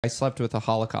I slept with a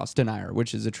Holocaust denier,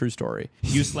 which is a true story.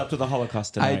 You slept with a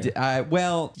Holocaust denier?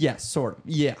 Well, yes, sort of.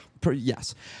 Yeah,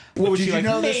 yes. What was she like?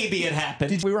 Maybe it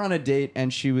happened. We were on a date,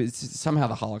 and she was somehow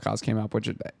the Holocaust came up, which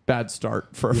is a bad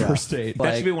start for a first date.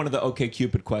 That should be one of the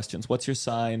OkCupid questions. What's your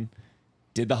sign?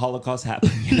 Did the Holocaust happen?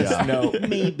 Yes, no,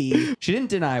 maybe. She didn't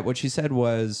deny it. What she said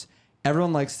was,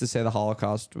 everyone likes to say the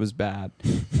Holocaust was bad.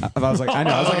 I was like, I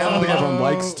know. I was like, I don't think everyone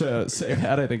likes to say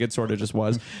that. I think it sort of just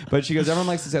was. But she goes, everyone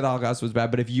likes to say the Holocaust was bad,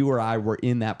 but if you or I were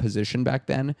in that position back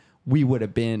then, we would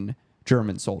have been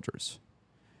German soldiers.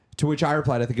 To which I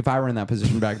replied, I think if I were in that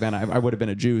position back then, I would have been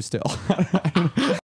a Jew still.